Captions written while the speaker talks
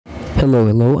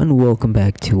Hello and welcome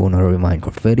back to another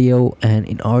Minecraft video, and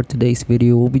in our today's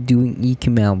video we'll be doing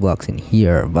command blocks in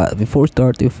here. But before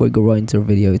we go right into our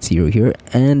video, it's here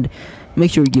and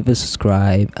make sure you give us a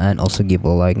subscribe and also give a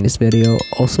like in this video.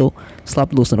 Also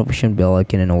slap those notification bell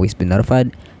icon and always be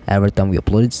notified every time we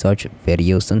upload such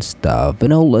videos and stuff. But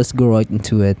now let's go right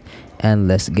into it, and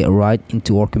let's get right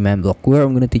into our command block, where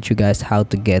I'm gonna teach you guys how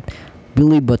to get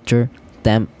Billy Butcher,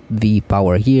 Temp V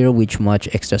power here, which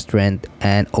much extra strength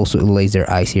and also laser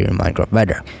eyes here in Minecraft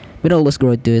Bedrock. But now let's go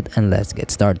right to it and let's get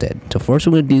started. So first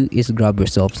we're gonna do is grab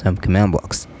yourself some command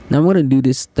blocks. Now I'm gonna do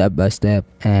this step by step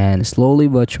and slowly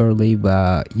but surely,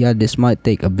 but yeah, this might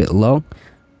take a bit long,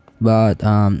 but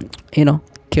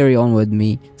carry on with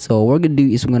me. So what we're gonna do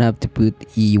is we're gonna have to put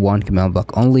E1 command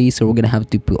block only, so we're gonna have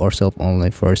to put ourselves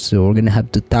only first. So we're gonna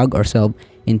have to tag ourselves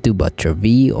into Butcher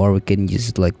V, or we can use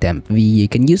it like Temp V. You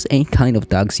can use any kind of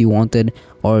tags you wanted,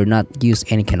 or not use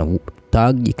any kind of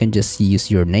tag. You can just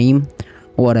use your name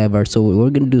or whatever. So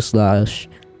we're gonna do slash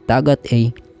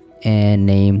tag.a and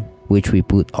name, which we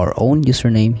put our own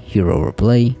username, hero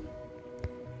replay,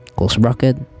 close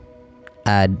bracket,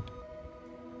 add,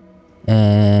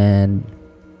 and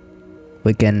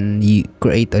we can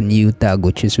create a new tag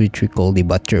which we call the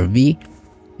Butcher V.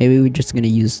 Maybe we're just gonna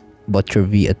use Butcher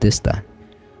V at this time.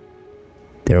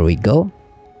 There we go.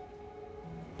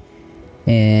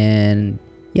 And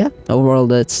yeah, overall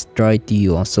let's try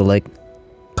to also like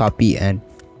copy and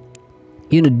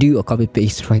do a copy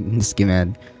paste right in this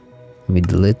command. Let me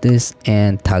delete this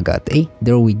and tag at A.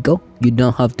 There we go. You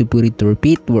don't have to put it to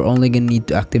repeat. We're only gonna need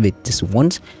to activate this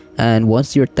once, and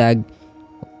once you're tagged,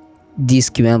 this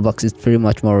command box is pretty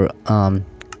much more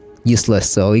useless.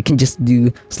 So you can just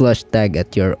do slash tag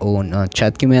at your own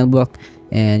chat command block,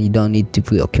 and you don't need to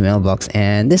put a command box.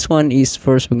 And this one is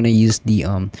first we're gonna use the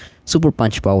super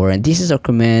punch power, and this is our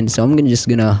command. So I'm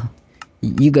gonna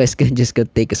you guys can just go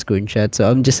take a screenshot. So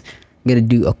I'm just gonna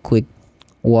do a quick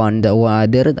one. That one I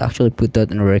didn't actually put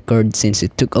that on record since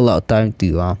it took a lot of time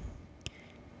to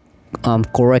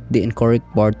correct the incorrect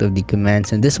part of the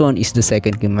commands. And this one is the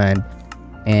second command,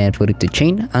 and put it to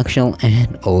chain action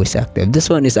and always active. This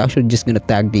one is actually just gonna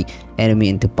tag the enemy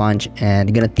into punch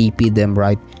and gonna TP them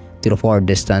right to the far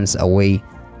distance away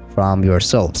from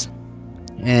yourselves.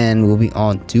 And moving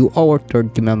on to our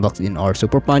third command box in our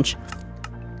super punch,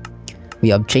 we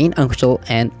have chain action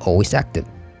and always active.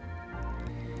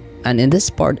 And in this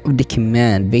part of the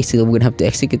command, basically we're gonna have to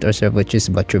execute ourselves, which is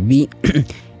Butcher V,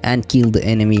 and kill the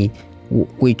enemy,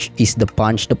 which is the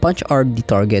punch. The punch are the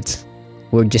targets.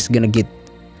 We're just gonna get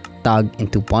tagged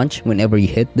into punch whenever you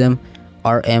hit them.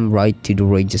 RM right to the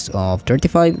radius of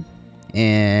 35.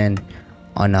 And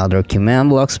another command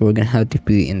blocks we're gonna have to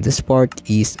put in this part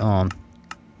is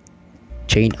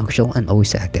chain action and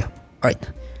always active. Alright,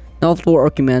 now for our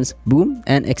commands, boom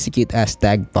and execute as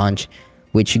tag punch,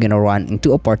 which you're gonna run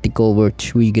into a particle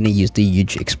which we're gonna use the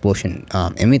huge explosion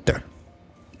emitter.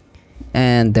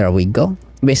 And there we go.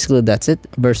 Basically that's it.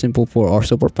 Very simple for our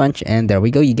super punch, and there we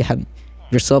go. You have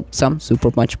yourself some super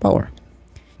punch power.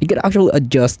 You can actually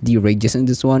adjust the radius in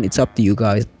this one. It's up to you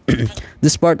guys.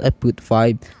 This part I put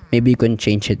 5. Maybe you can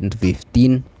change it into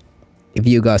 15 if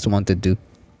you guys wanted to.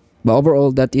 But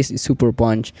overall that is super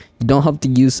punch. You don't have to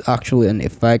use actually an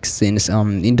effect, since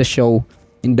in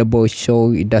the voice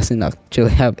show it doesn't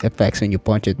actually have effects when you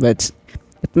punch it, but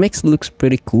it looks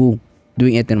pretty cool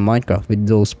doing it in Minecraft with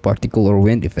those particle or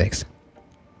wind effects.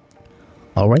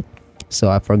 Alright, so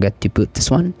I forgot to put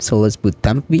this one, so let's put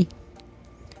Temp V,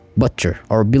 Butcher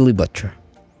or Billy Butcher.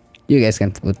 You guys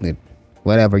can put it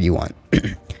whatever you want.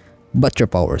 Butcher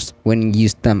powers when you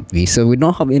use Temp V. So we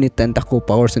don't have any tentacle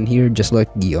powers in here, just like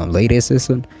the latest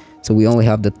season. So we only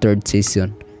have the third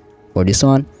season for this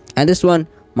one, and this one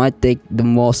might take the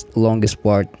most longest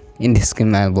part in this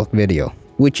command block video,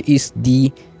 which is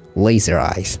the laser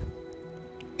eyes.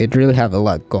 It really have a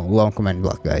long command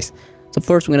block, guys. So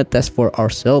first we're gonna test for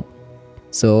ourselves.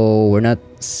 So we're not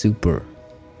soups,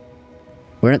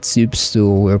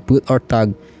 so we'll put our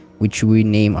tag, which we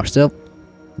name ourselves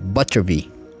Butcher V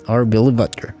or Billy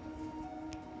Butcher.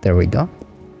 There we go.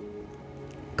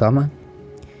 Comma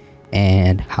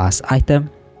and has item,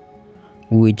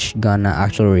 which gonna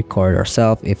actually record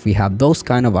ourselves if we have those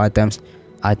kind of items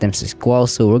is equal.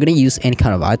 So we're gonna use any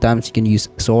kind of items. You can use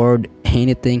sword,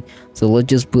 anything. So let's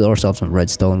just put ourselves some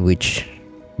redstone, which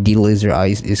the laser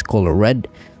eyes is color red.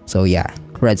 So yeah,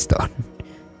 redstone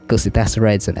because it has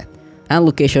reds in it. And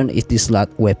location is the slot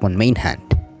weapon main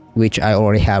hand, which I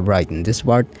already have right in this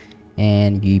part.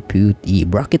 And you put the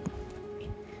bracket.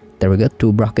 There we go,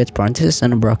 2 brackets, parentheses,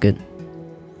 and a bracket.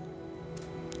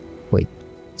 Wait,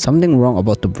 something wrong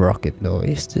about the bracket though.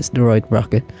 Is this the right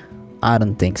bracket? I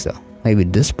don't think so. maybe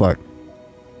this part.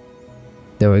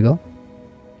 There we go.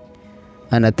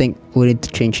 And I think we need to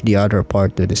change the other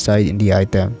part to the side in the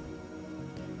item.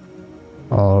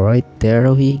 Alright,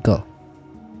 there we go.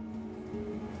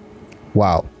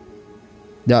 Wow,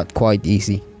 that quite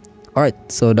easy. Alright,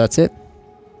 so that's it.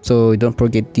 So don't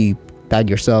forget to tag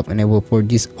yourself, and enable for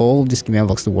this all these command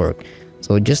blocks to work.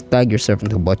 So just tag yourself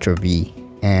into Butcher V,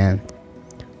 and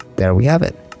there we have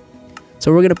it.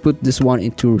 So we're gonna put this one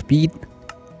into repeat,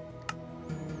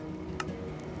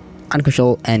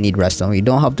 uncontrolled, and need redstone. You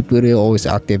don't have to put it always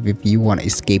active if you want to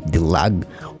escape the lag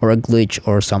or a glitch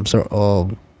or some sort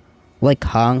of like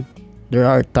hang. There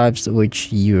are types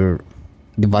which your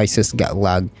devices get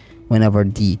lag whenever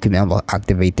the command block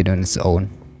activated on its own.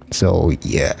 So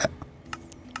yeah.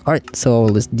 Alright, so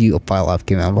let's do a pile of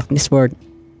command block in this part.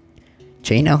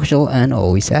 Chain actual and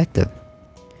always active.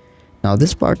 Now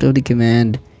this part of the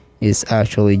command is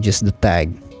actually just the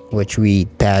tag, which we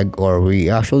tag, or we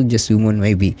actually just zoom in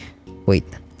maybe. Wait,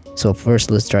 so first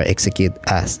let's try execute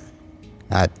as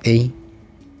at A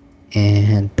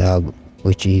and tag,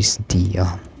 which is the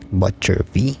Butcher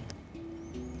V.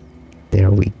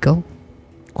 There we go.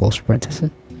 Close parenthesis,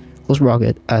 close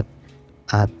bracket at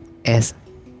S,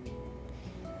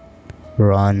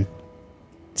 run,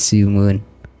 zoom in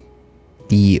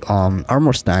the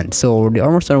armor stand. So the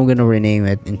armor stand, we're gonna rename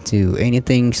it into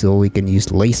anything, so we can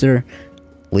use laser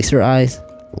eyes,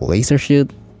 laser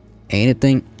shoot,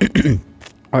 anything.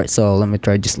 Alright, so let me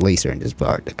try just laser in this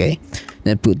part. Okay,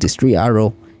 then put this 3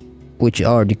 arrow, which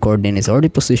are the coordinates or the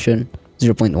position,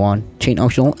 0.1, chain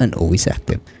optional and always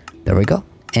active. There we go,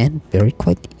 and very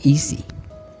quite easy.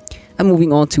 And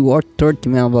moving on to our third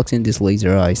command blocks in this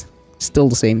laser eyes, still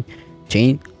the same,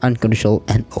 chain, unconditional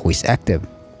and always active.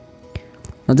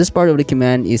 Now this part of the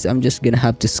command is, I'm just gonna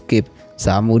have to skip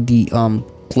some of the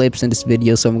clips in this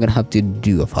video, so I'm gonna have to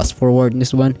do a fast forward in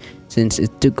this one, since it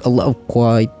took a lot of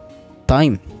quite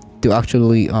time to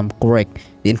actually correct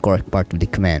the incorrect part of the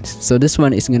commands. So this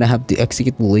one is gonna have to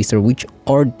execute the laser, which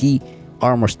are the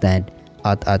armor stand,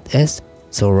 at S,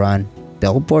 so run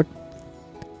teleport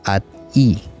at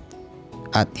E,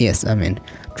 at S, I mean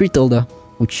 3 tilde,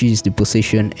 which is the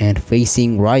position, and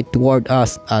facing right toward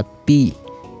us at P.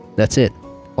 That's it.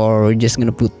 Or we're just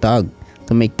gonna put tag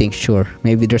to make things sure.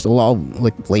 Maybe there's a lot of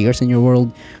like players in your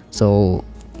world, so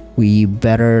we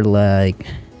better like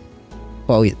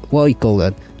what we call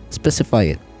that, specify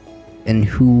it and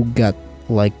who got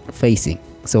like facing.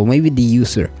 So maybe the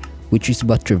user, which is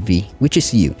Butcher V, which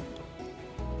is you.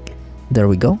 There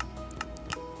we go.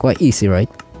 Quite easy, right?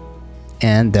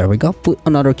 And there we go. Put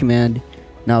another command.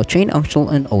 Now chain optional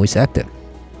and always active.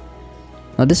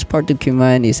 Now this part of the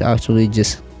command is actually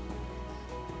just,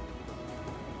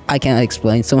 I can't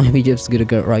explain, so maybe just gonna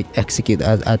go right execute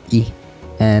as at E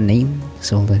and name.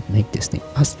 So let's make this name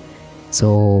us.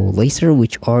 So laser,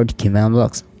 which are the command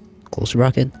blocks, close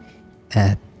bracket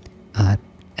at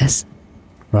S,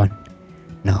 run.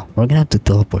 Now we're gonna have to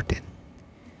teleport it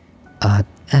at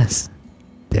S.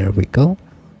 There we go.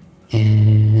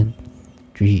 And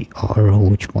 3 arrow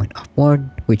which point upward,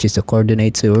 which is the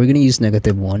coordinate. So we're gonna use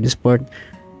 -1 this part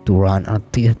to run at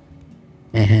it.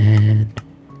 And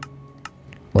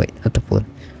wait, not the full.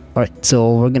 Alright,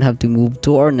 so we're gonna have to move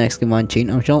to our next command, chain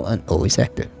optional and always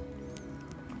active.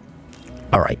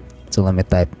 Alright, so let me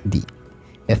type the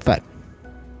effect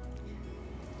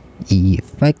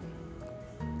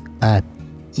at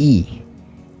E,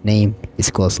 name is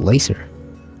called laser,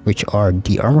 which are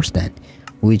the armor stand,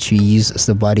 which we use as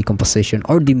the body composition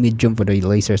or the mid jump for the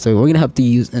laser. So we're gonna have to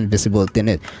use invisibility in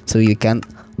it, so you can't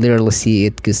literally see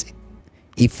it, because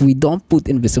if we don't put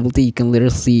invisibility, you can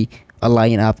literally see a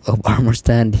lineup of armor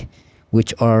stand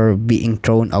which are being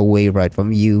thrown away right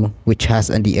from you, which has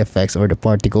the effects or the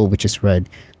particle which is red.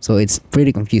 So it's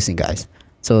pretty confusing, guys.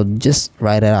 So just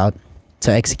write it out.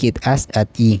 So execute as at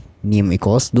E, name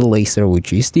equals the laser,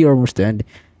 which is the armor stand,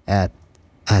 at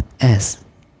S.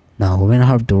 Now we're gonna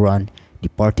have to run the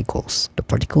particles. The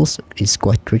particles is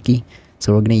quite tricky,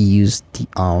 so we're gonna use the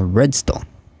redstone,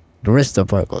 the redstone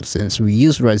particle, since we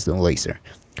use redstone laser,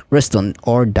 redstone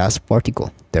or dust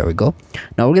particle. There we go.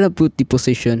 Now we're gonna put the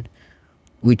position,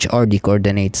 which are the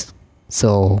coordinates.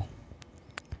 So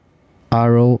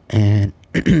arrow and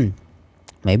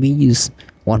maybe use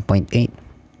 1.8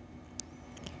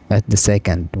 at the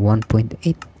second,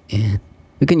 1.8, and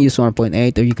you can use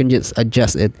 1.8, or you can just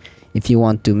adjust it if you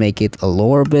want to make it a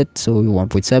lower bit, so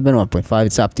 1.7, 1.5,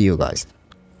 it's up to you guys.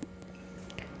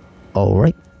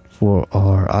 Alright, for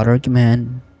our other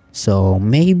command, so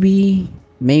maybe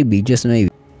just maybe,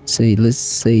 say let's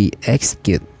say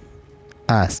execute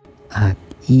as at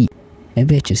E.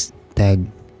 Maybe I just tag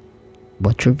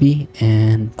butcher V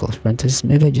and close parenthesis.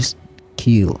 Maybe I just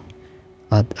kill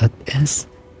at S.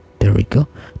 There we go.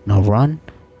 Now run,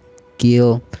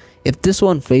 kill. If this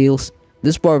one fails,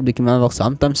 this part of the command block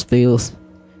sometimes fails.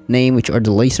 Name, which are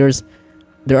the lasers.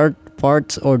 There are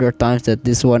parts or there are times that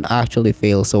this one actually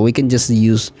fails, so we can just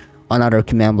use another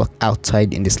command block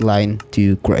outside in this line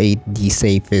to create the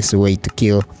safest way to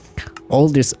kill all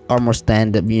this armor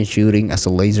stand that been shooting as a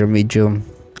laser medium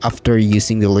after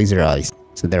using the laser eyes.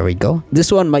 So there we go.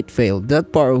 This one might fail.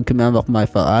 That part of command block might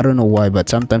fail. I don't know why, but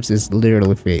sometimes it's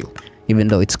literally fail, even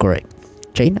though it's correct.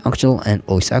 Chain actual and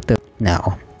always active.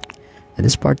 Now, at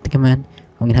this part of the command,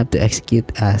 I'm gonna have to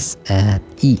execute as at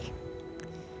E.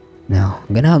 Now,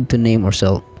 I'm gonna have to name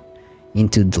ourselves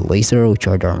into the laser, which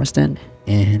are the armor stand,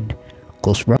 and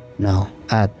close bracket. Now,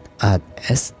 add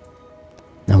S.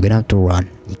 Now, I'm gonna have to run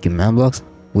the command blocks,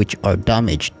 which are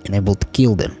damaged and able to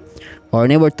kill them, or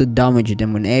unable to damage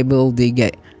them when able they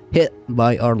get hit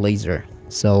by our laser.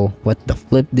 So, what the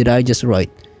flip did I just write?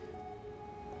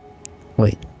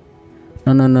 Wait.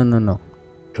 No.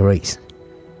 Erase.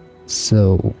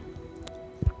 So,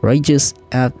 right just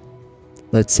at,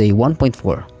 let's say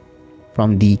 1.4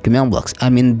 from the command blocks. I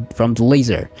mean from the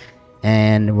laser,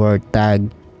 and we're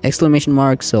tagged exclamation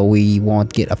mark so we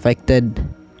won't get affected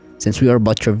since we are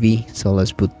butcher V. So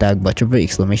let's put tag butcher V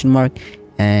exclamation mark,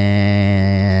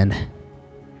 and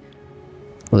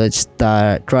let's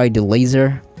try the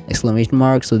laser exclamation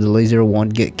mark so the laser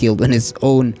won't get killed on its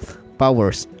own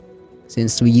powers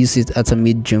since we use it as a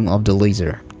medium of the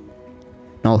laser.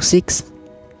 Now 6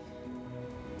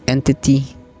 entity.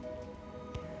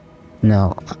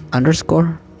 Now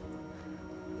underscore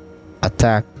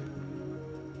attack.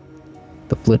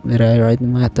 The flip that I write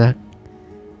in my attack.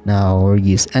 Now we'll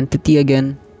use entity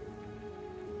again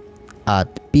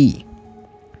at P.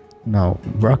 Now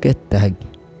bracket tag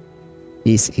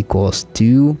is equals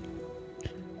to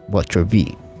butcher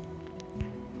V.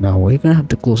 Now we're gonna have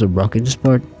to close the bracket this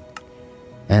part,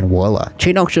 and voila,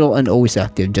 chain actual and always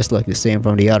active, just like the same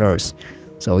from the others.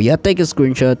 So yeah, take a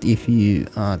screenshot if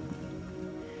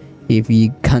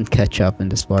you can't catch up in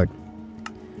this part.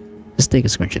 Just take a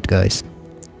screenshot, guys.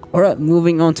 Alright,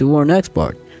 moving on to our next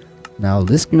part. Now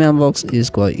this command box is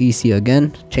quite easy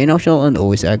again, chain actual and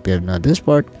always active. Now this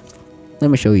part,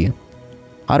 let me show you.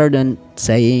 Other than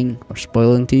saying or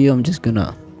spoiling to you, I'm just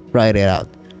gonna write it out.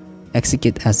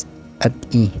 Execute as at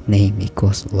E, name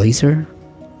equals laser.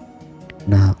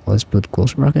 Now let's put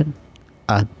close bracket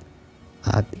at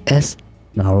S.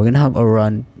 Now we're gonna have a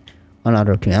run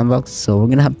another command box, so we're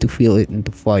gonna have to fill it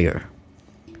into fire.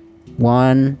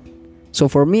 1. So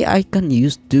for me, I can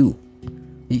use 2.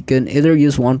 You can either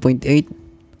use 1.8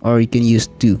 or you can use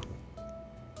 2.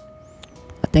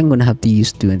 I think I'm gonna have to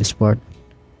use 2 in this part.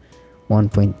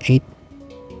 1.8.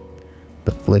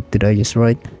 The flip did I just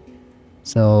write?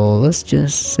 So let's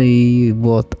just say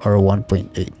both are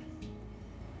 1.8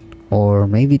 or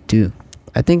maybe 2.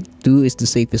 I think 2 is the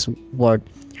safest part,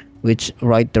 which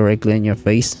right directly in your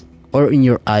face or in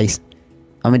your eyes.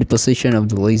 I'm in the position of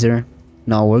the laser.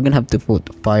 Now we're gonna have to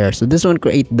put fire, so this one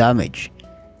create damage.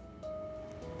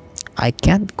 I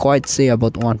can't quite say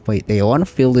about 1.8. I want to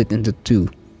fill it into 2,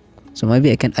 so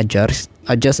maybe I can adjust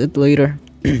it later.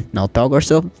 Now tag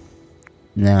ourselves.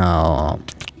 Now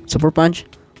super punch,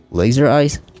 laser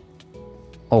eyes.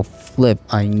 Oh flip,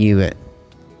 I knew it.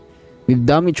 We've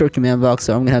damaged our command box,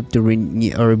 so I'm gonna have to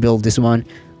rebuild this one.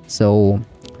 So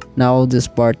now this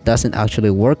part doesn't actually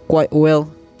work quite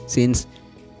well, since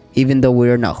even though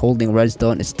we're not holding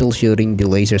redstone, it's still shooting the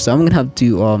laser. So I'm gonna have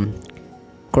to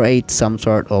create some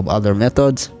sort of other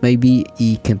methods, maybe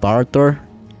a comparator,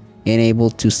 and able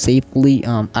to safely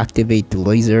activate the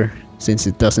laser, since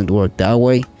it doesn't work that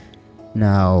way.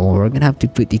 Now we're gonna have to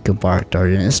put the comparator.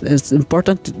 It's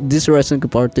important. This resin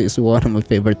comparator is one of my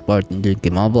favorite parts in doing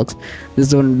command blocks.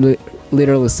 This one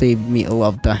literally saved me a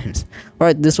lot of times.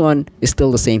 Alright, this one is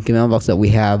still the same command box that we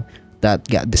have that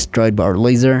got destroyed by our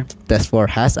laser. That's for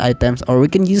has items, or we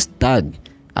can use tag.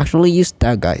 Actually use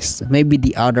tag, guys. Maybe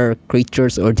the other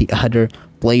creatures or the other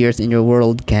players in your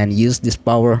world can use this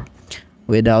power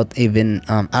without even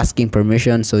asking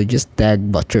permission, so just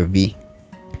tag butcher V.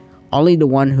 Only the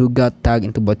one who got tagged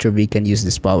into butcher V can use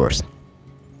these powers.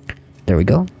 There we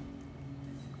go.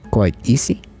 Quite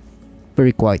easy.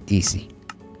 Very quite easy.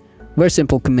 Very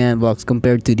simple command blocks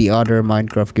compared to the other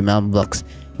Minecraft command blocks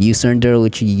used there,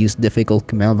 which you use difficult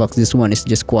command blocks. This one is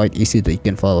just quite easy that you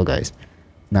can follow, guys.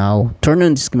 Now turn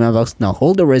on this command box. Now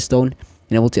hold the redstone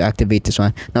and able to activate this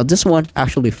one. Now this one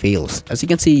actually fails. As you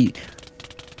can see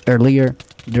earlier,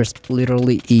 there's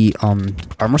literally a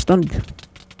armor stone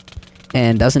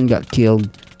and doesn't got killed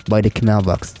by the command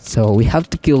box. So we have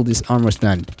to kill this armor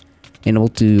stand. in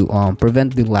order to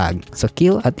prevent the lag. So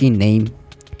kill at a name,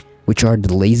 which are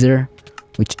the laser,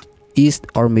 which is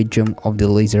our medium of the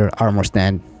laser armor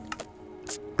stand.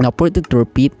 Now put it to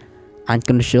repeat,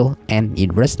 unconditional, and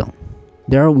in redstone.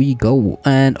 There we go.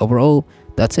 And overall,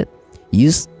 that's it.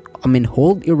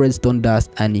 Hold your redstone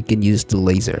dust and you can use the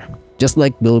laser, just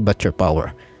like Bill Butcher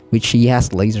power, which he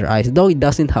has laser eyes, though he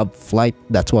doesn't have flight.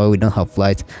 That's why we don't have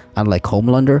flight, unlike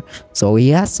Homelander. So he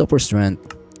has super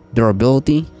strength,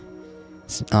 durability.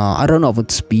 I don't know about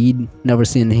speed, never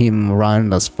seen him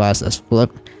run as fast as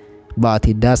Flip, but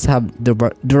he does have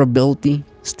durability,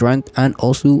 strength, and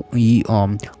also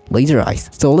laser eyes.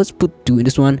 So let's put 2 in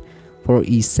this one for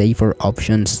a safer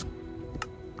options.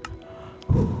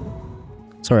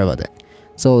 Sorry about that.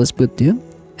 So let's put 2,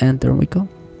 and there we go.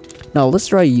 Now let's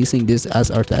try using this as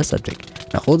our test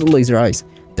subject. Now hold the laser eyes.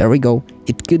 There we go.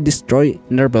 It could destroy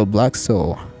nether blocks,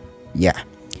 so yeah,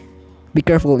 be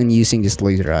careful in using this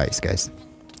laser eyes, guys.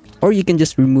 Or you can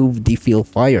just remove the field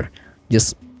fire,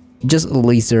 just a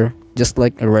laser, just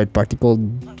like a red particle,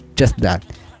 just that,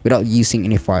 without using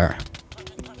any fire.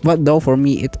 But though for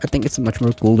me, I think it's much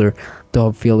more cooler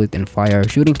to feel it in fire,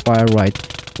 shooting fire right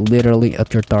literally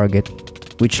at your target,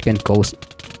 which can cause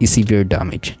a severe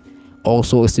damage.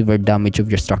 Also a severe damage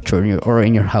of your structure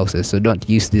in your houses, so don't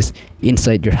use this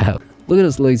inside your house. Look at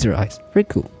those laser eyes, pretty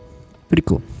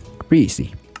cool, pretty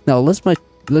easy. Now let's try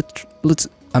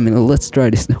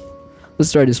this now.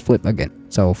 Let's try this flip again.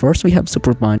 So first we have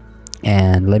super punch,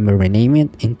 and let me rename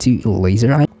it into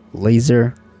laser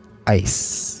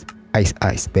ice,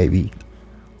 ice baby,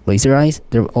 laser eyes.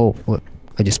 There. Oh, what?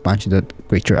 I just punched that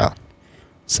creature out.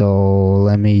 So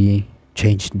let me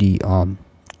change the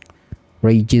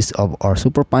rages of our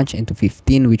super punch into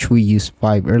 15, which we used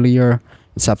 5 earlier.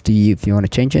 It's up to you if you want to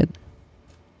change it.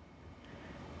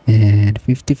 And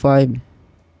 55.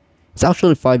 It's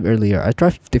actually 5 earlier. I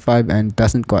tried 55 and it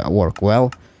doesn't quite work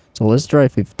well. So let's try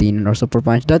 15 in our super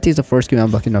punch. That is the first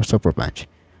command block in our super punch.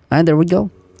 And there we go.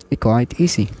 It's quite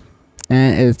easy.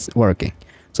 And it's working.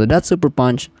 So that's super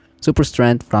punch, super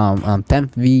strength from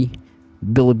Temp V,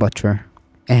 Billy Butcher,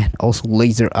 and also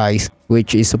laser eyes,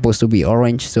 which is supposed to be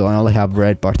orange. So I only have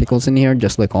red particles in here,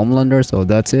 just like Homelander. So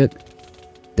that's it.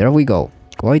 There we go.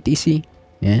 Quite easy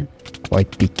and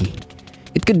quite picky.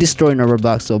 It could destroy nether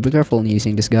blocks, so be careful in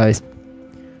using this, guys.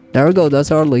 There we go.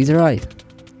 That's our laser eyes.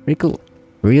 Pretty cool.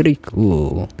 Really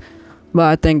cool. But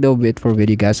I think that'll be it for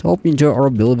video, guys. Hope you enjoy our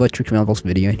Billy Butcher command box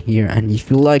video in here. And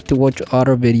if you like to watch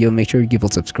other video, make sure you give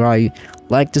a subscribe,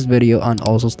 like this video, and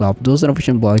also stop those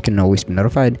notification bell. You can always be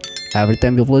notified every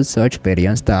time you upload such video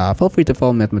and stuff. Feel free to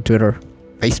follow me at my Twitter,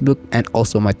 Facebook, and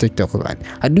also my TikTok account.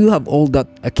 I do have all that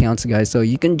accounts, guys, so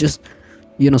you can just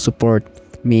support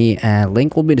me, and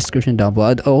link will be in the description down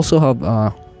below. I also have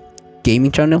a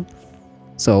gaming channel,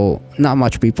 so not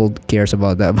much people cares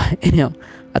about that, but anyhow,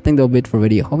 I think that'll be it for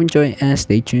video. Hope you enjoy and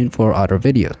stay tuned for other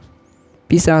videos.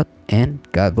 Peace out and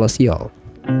God bless you all.